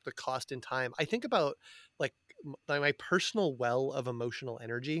addition to like the cost and time, I think about like my personal well of emotional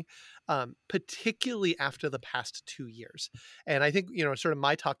energy, particularly after the past 2 years. And I think, sort of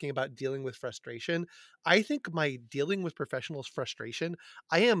my talking about dealing with frustration, I think my dealing with professionals frustration,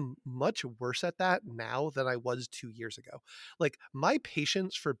 I am much worse at that now than I was 2 years ago. Like my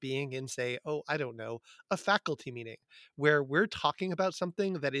patience for being in, say, oh, I don't know, a faculty meeting where we're talking about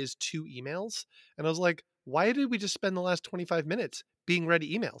something that is 2 emails. And I was like, why did we just spend the last 25 minutes being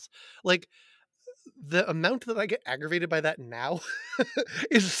ready emails? Like the amount that I get aggravated by that now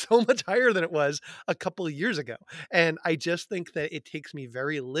is so much higher than it was a couple of years ago. And I just think that it takes me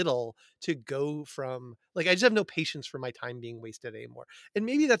very little to go from like I just have no patience for my time being wasted anymore. And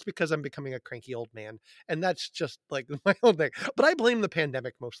maybe that's because I'm becoming a cranky old man. And that's just like my own thing. But I blame the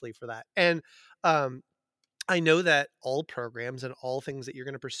pandemic mostly for that. And um I know that all programs and all things that you're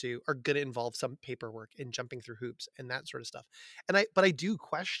going to pursue are going to involve some paperwork and jumping through hoops and that sort of stuff. But I do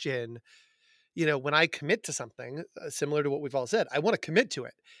question, when I commit to something similar to what we've all said, I want to commit to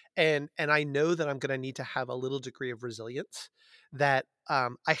it. And I know that I'm going to need to have a little degree of resilience that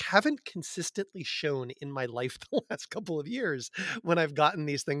I haven't consistently shown in my life the last couple of years when I've gotten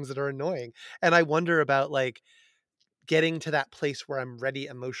these things that are annoying. And I wonder about like, getting to that place where I'm ready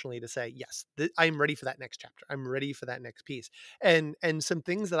emotionally to say, yes, I'm ready for that next chapter. I'm ready for that next piece. And some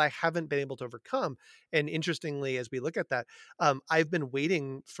things that I haven't been able to overcome. And interestingly, as we look at that, I've been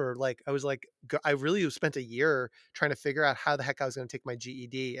waiting for like, I was like, I really spent a year trying to figure out how the heck I was going to take my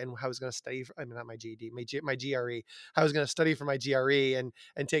GED and how I was going to study for, I mean, not my GED, my GRE, how I was going to study for my GRE and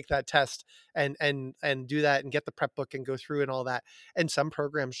take that test and do that and get the prep book and go through and all that. And some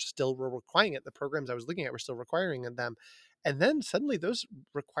programs still were requiring it. The programs I was looking at were still requiring them. And then suddenly those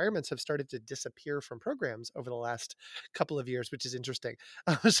requirements have started to disappear from programs over the last couple of years, which is interesting.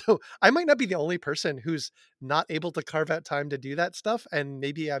 So I might not be the only person who's not able to carve out time to do that stuff. And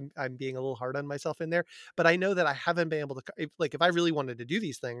maybe I'm being a little hard on myself in there, but I know that I haven't been able to, if I really wanted to do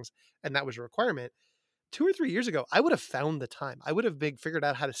these things and that was a requirement, 2 or 3 years ago, I would have found the time. I would have figured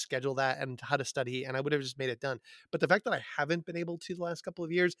out how to schedule that and how to study, and I would have just made it done. But the fact that I haven't been able to the last couple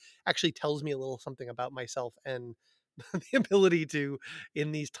of years actually tells me a little something about myself and the ability to,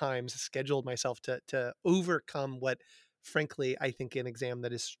 in these times, schedule myself to overcome what, frankly, I think an exam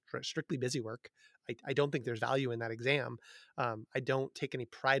that is strictly busy work. I don't think there's value in that exam. I don't take any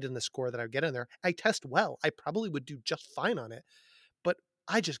pride in the score that I get in there. I test well. I probably would do just fine on it, but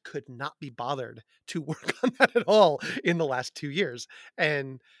I just could not be bothered to work on that at all in the last 2 years.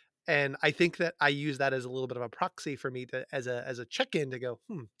 And and I think that I use that as a little bit of a proxy for me to as a check-in to go,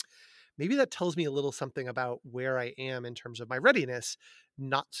 maybe that tells me a little something about where I am in terms of my readiness,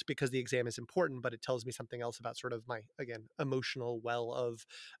 not because the exam is important, but it tells me something else about sort of my, again, emotional well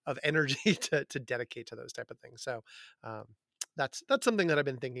of energy to dedicate to those type of things. So um that's something that I've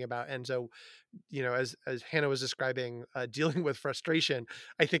been thinking about. And so, as Hannah was describing, dealing with frustration,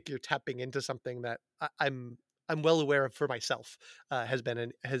 I think you're tapping into something that I'm well aware of for myself, has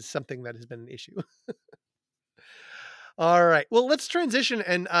something that has been an issue. All right. Well, let's transition,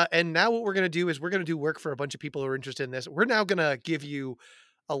 and now what we're gonna do is we're gonna do work for a bunch of people who are interested in this. We're now gonna give you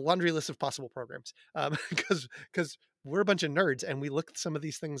a laundry list of possible programs, because we're a bunch of nerds and we looked some of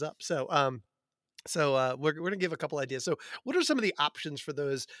these things up. So we're going to give a couple ideas. So what are some of the options for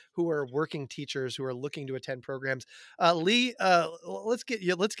those who are working teachers who are looking to attend programs? Lee, let's get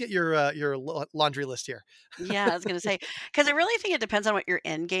your laundry list here. Yeah, I was gonna say, because I really think it depends on what your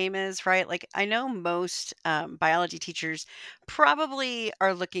end game is, right? Like, I know most biology teachers probably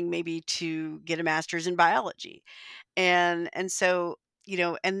are looking maybe to get a master's in biology, and so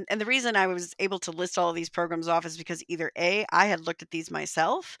and the reason I was able to list all of these programs off is because either A, I had looked at these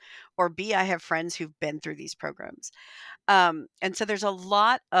myself, or B, I have friends who've been through these programs. And so there's a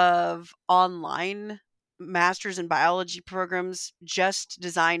lot of online masters in biology programs just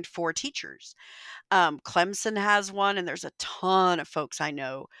designed for teachers. Clemson has one, and there's a ton of folks I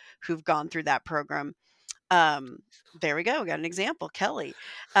know who've gone through that program. Um, there we go. We got an example. Kelly.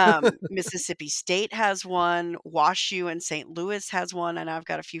 Mississippi State has one. WashU and St. Louis has one, and I've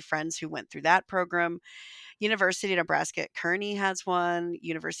got a few friends who went through that program. University of Nebraska at Kearney has one.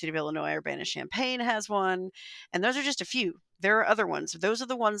 University of Illinois Urbana-Champaign has one. And those are just a few. There are other ones. Those are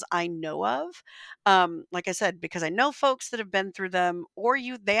the ones I know of. Like I said, because I know folks that have been through them, or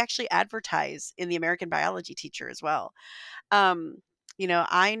they actually advertise in the American Biology Teacher as well.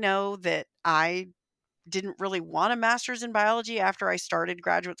 I know that I didn't really want a master's in biology after I started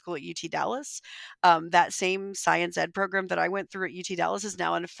graduate school at UT Dallas. That same science ed program that I went through at UT Dallas is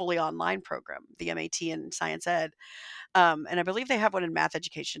now in a fully online program, the MAT in science ed. And I believe they have one in math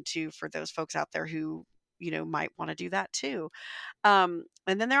education too, for those folks out there who, might want to do that too. And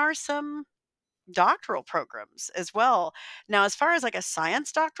then there are some doctoral programs as well. Now, as far as like a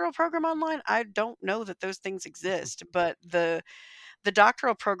science doctoral program online, I don't know that those things exist, but the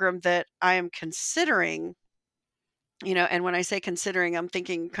doctoral program that I am considering, and when I say considering, I'm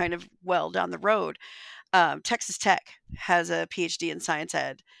thinking kind of well down the road. Texas Tech has a PhD in science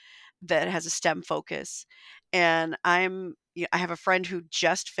ed that has a STEM focus. And I have a friend who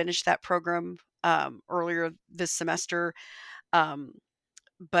just finished that program earlier this semester.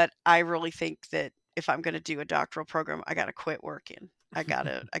 But I really think that if I'm going to do a doctoral program, I got to quit working. I got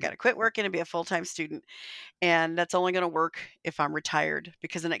to quit working and be a full-time student. And that's only going to work if I'm retired,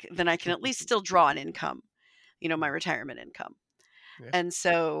 because then I can at least still draw an income, my retirement income. Yeah. And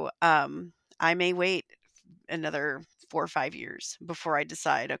so I may wait another 4 or 5 years before I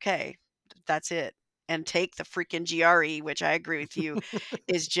decide, okay, that's it, and take the freaking GRE, which I agree with you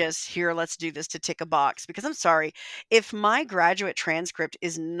is just here. Let's do this to tick a box, because I'm sorry, if my graduate transcript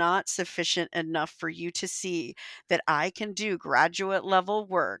is not sufficient enough for you to see that I can do graduate level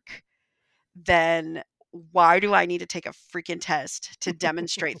work, then why do I need to take a freaking test to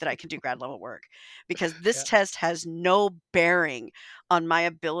demonstrate that I can do grad level work? Because this test has no bearing on my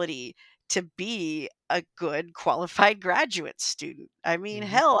ability to be a good qualified graduate student. I mean,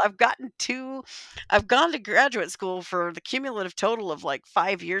 hell, I've gone to graduate school for the cumulative total of like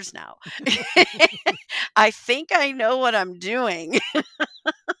 5 years now. I think I know what I'm doing.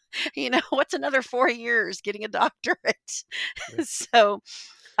 What's another 4 years getting a doctorate? Yeah. So,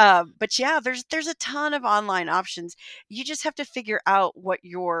 but yeah, there's a ton of online options. You just have to figure out what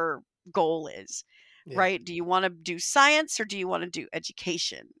your goal is. Yeah. Right? Do you want to do science, or do you want to do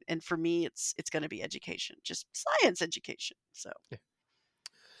education? And for me, it's going to be education, just science education. So, Yeah.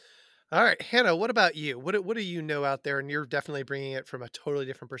 All right, Hannah, what about you? What do you know out there? And you're definitely bringing it from a totally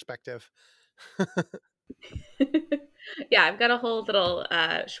different perspective. Yeah, I've got a whole little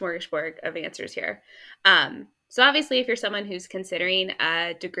smorgasbord of answers here. So obviously, if you're someone who's considering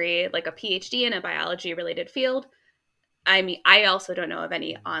a degree, like a PhD in a biology related field, I mean, I also don't know of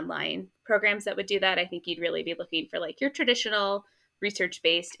any online programs that would do that. I think you'd really be looking for like your traditional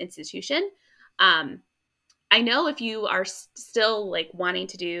research-based institution. I know if you are still like wanting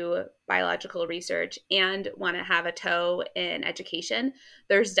to do biological research and want to have a toe in education,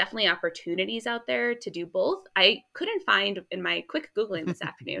 there's definitely opportunities out there to do both. I couldn't find in my quick Googling this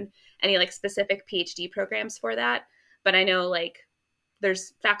afternoon any like specific PhD programs for that, but I know like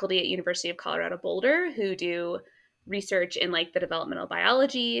there's faculty at University of Colorado Boulder who do research in like the developmental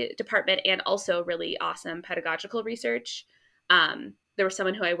biology department and also really awesome pedagogical research. There was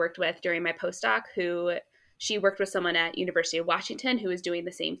someone who I worked with during my postdoc who she worked with someone at University of Washington who was doing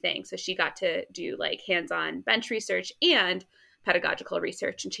the same thing. So she got to do like hands-on bench research and pedagogical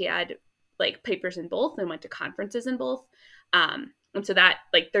research. And she had like papers in both and went to conferences in both. And so that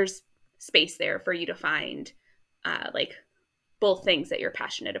like there's space there for you to find like both things that you're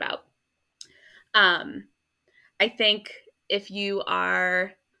passionate about. I think if you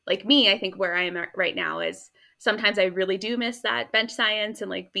are like me, I think where I am right now is sometimes I really do miss that bench science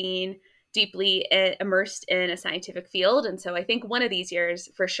and like being deeply immersed in a scientific field. And so I think one of these years,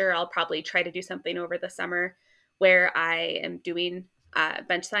 for sure, I'll probably try to do something over the summer where I am doing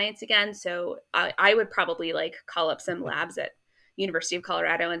bench science again. So I would probably like call up some labs at University of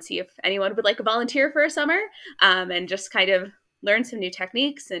Colorado and see if anyone would like a volunteer for a summer and just kind of learn some new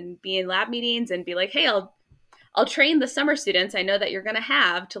techniques and be in lab meetings and be like, hey, I'll train the summer students I know that you're going to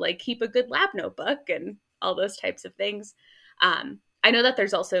have to like keep a good lab notebook and all those types of things. I know that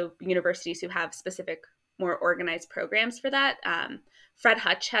there's also universities who have specific, more organized programs for that. Fred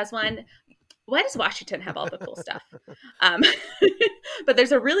Hutch has one. Why does Washington have all the cool stuff? But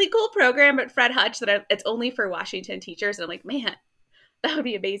there's a really cool program at Fred Hutch that it's only for Washington teachers. And I'm like, man, that would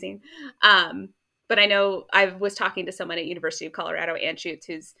be amazing. But I know I was talking to someone at University of Colorado, Anschutz,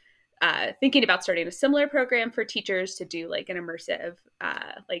 who's thinking about starting a similar program for teachers to do like an immersive,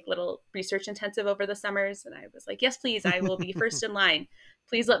 like little research intensive over the summers. And I was like, yes, please, I will be first in line.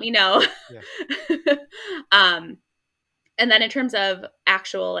 Please let me know. Yeah. And then in terms of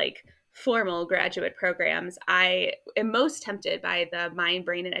actual like formal graduate programs, I am most tempted by the Mind,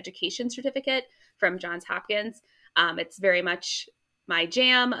 Brain, and Education certificate from Johns Hopkins. It's very much my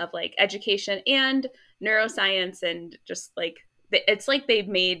jam of like education and neuroscience, and just like it's like they've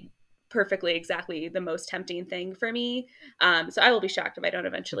made perfectly exactly the most tempting thing for me. So I will be shocked if I don't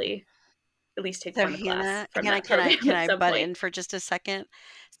eventually at least take So one class from Hannah, that program can at I some butt point. in for just a second?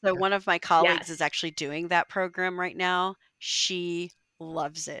 So Yeah. one of my colleagues is Yes. actually doing that program right now. She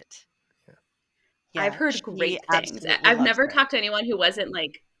loves it. Yeah. I've Yeah, heard she great things. absolutely I've loves never it. talked to anyone who wasn't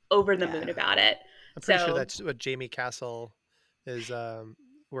like over the moon Yeah. about it. I'm pretty sure So that's what Jamie Castle is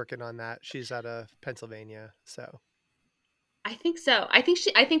working on that. She's out of Pennsylvania. So I think so. I think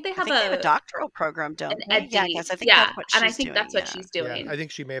they I have think they have a a doctoral program, an don't they? ed Yeah, I D. guess I think Yeah. that's what And I she's think doing. that's what Yeah. she's yeah, I doing.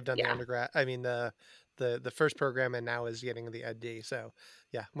 think she may have done the Yeah. undergrad. I mean the first program and now is getting the Ed D. So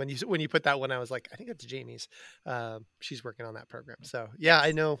yeah, when you put that one, I was like, I think it's Jamie's. She's working on that program. So yeah,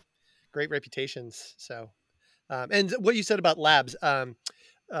 I know, great reputations. So and what you said about labs,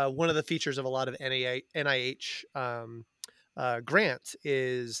 one of the features of a lot of NIH grants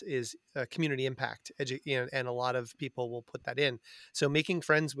is community impact, and a lot of people will put that in. So making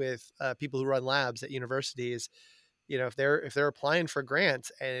friends with people who run labs at universities, if they're applying for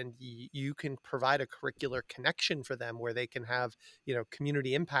grants and you can provide a curricular connection for them where they can have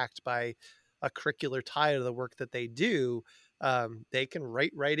community impact by a curricular tie to the work that they do, they can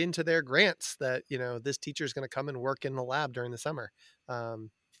write right into their grants that this teacher is going to come and work in the lab during the summer.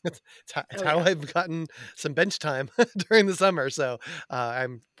 It's Oh how yeah. I've gotten some bench time during the summer. So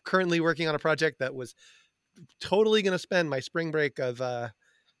I'm currently working on a project that was totally going to spend my spring break of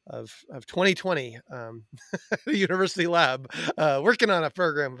 2020 university lab working on a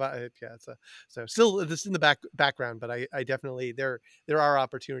program about it. Yeah, so still this in the background, but I definitely there are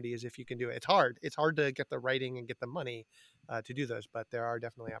opportunities if you can do it. It's hard to get the writing and get the money to do those, but there are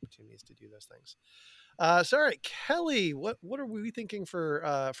definitely opportunities to do those things. So all right, Kelly, what are we thinking for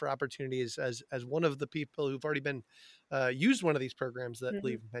opportunities as one of the people who've already been used one of these programs that Mhm.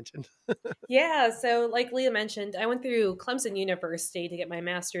 Lee mentioned? Yeah, so like Leah mentioned, I went through Clemson University to get my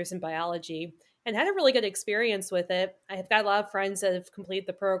master's in biology and had a really good experience with it. I've got a lot of friends that have completed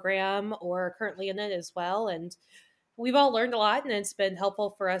the program or are currently in it as well. And we've all learned a lot, and it's been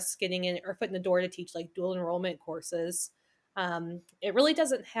helpful for us getting in our foot in the door to teach like dual enrollment courses. It really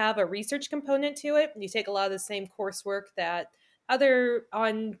doesn't have a research component to it. You take a lot of the same coursework that other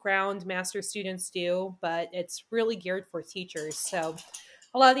on ground master students do, but it's really geared for teachers. So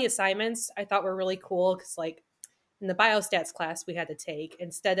a lot of the assignments I thought were really cool because, like, in the biostats class we had to take,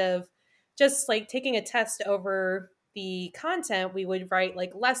 instead of just like taking a test over the content, we would write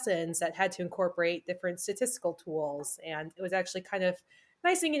like lessons that had to incorporate different statistical tools. And it was actually kind of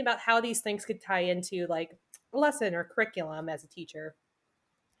nice thinking about how these things could tie into like a lesson or curriculum as a teacher.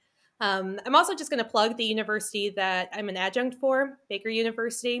 I'm also just going to plug the university that I'm an adjunct for, Baker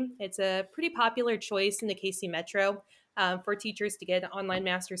University. It's a pretty popular choice in the KC Metro for teachers to get an online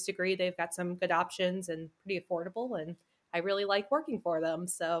master's degree. They've got some good options and pretty affordable, and I really like working for them.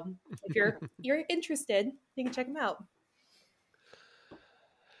 So if you're interested, you can check them out.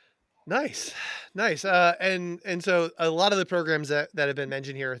 Nice, nice. And so a lot of the programs that have been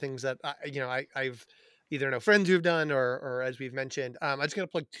mentioned here are things that I've either know friends who've done or as we've mentioned. I'm just going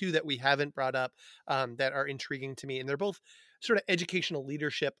to plug two that we haven't brought up that are intriguing to me, and they're both sort of educational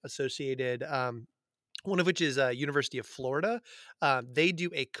leadership associated. One of which is University of Florida. They do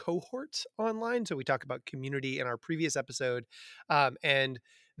a cohort online. So we talk about community in our previous episode. And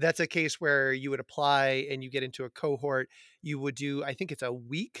that's a case where you would apply and you get into a cohort. You would do, I think it's a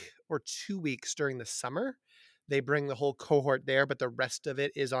week or 2 weeks during the summer. They bring the whole cohort there, but the rest of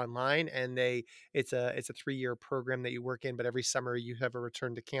it is online. And it's a 3-year program that you work in. But every summer you have a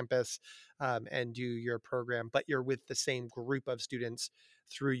return to campus and do your program. But you're with the same group of students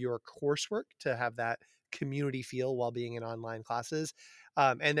through your coursework to have that community feel while being in online classes.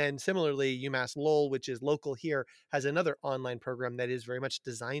 And then similarly, UMass Lowell, which is local here, has another online program that is very much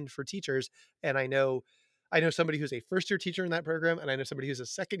designed for teachers. And I know somebody who's a first year teacher in that program, and I know somebody who's a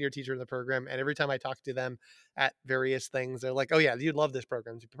second year teacher in the program. And every time I talk to them at various things, they're like, "Oh yeah, you'd love this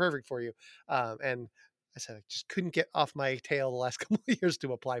program; it's perfect for you." And I said I just couldn't get off my tail the last couple of years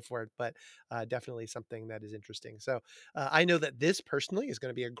to apply for it, but definitely something that is interesting. So I know that this personally is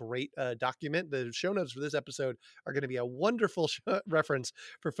going to be a great document. The show notes for this episode are going to be a wonderful reference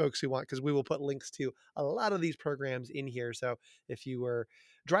for folks who want, because we will put links to a lot of these programs in here. So if you were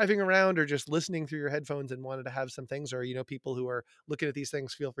driving around or just listening through your headphones and wanted to have some things, or, people who are looking at these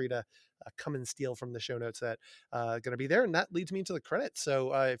things, feel free to come and steal from the show notes that going to be there. And that leads me into the credits.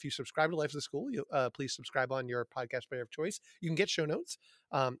 So if you subscribe to Life of the School, please subscribe on your podcast player of choice. You can get show notes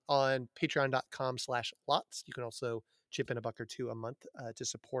on patreon.com/lots. You can also chip in $1 or $2 a month to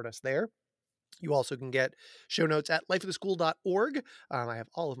support us there. You also can get show notes at lifeoftheschool.org. I have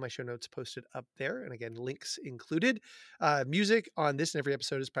all of my show notes posted up there. And again, links included. Music on this and every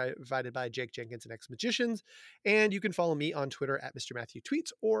episode is provided by Jake Jenkins and X Magicians. And you can follow me on Twitter at Mr. Matthew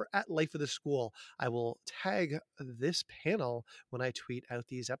Tweets or at Life of the School. I will tag this panel when I tweet out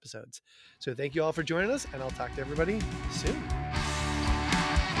these episodes. So thank you all for joining us, and I'll talk to everybody soon.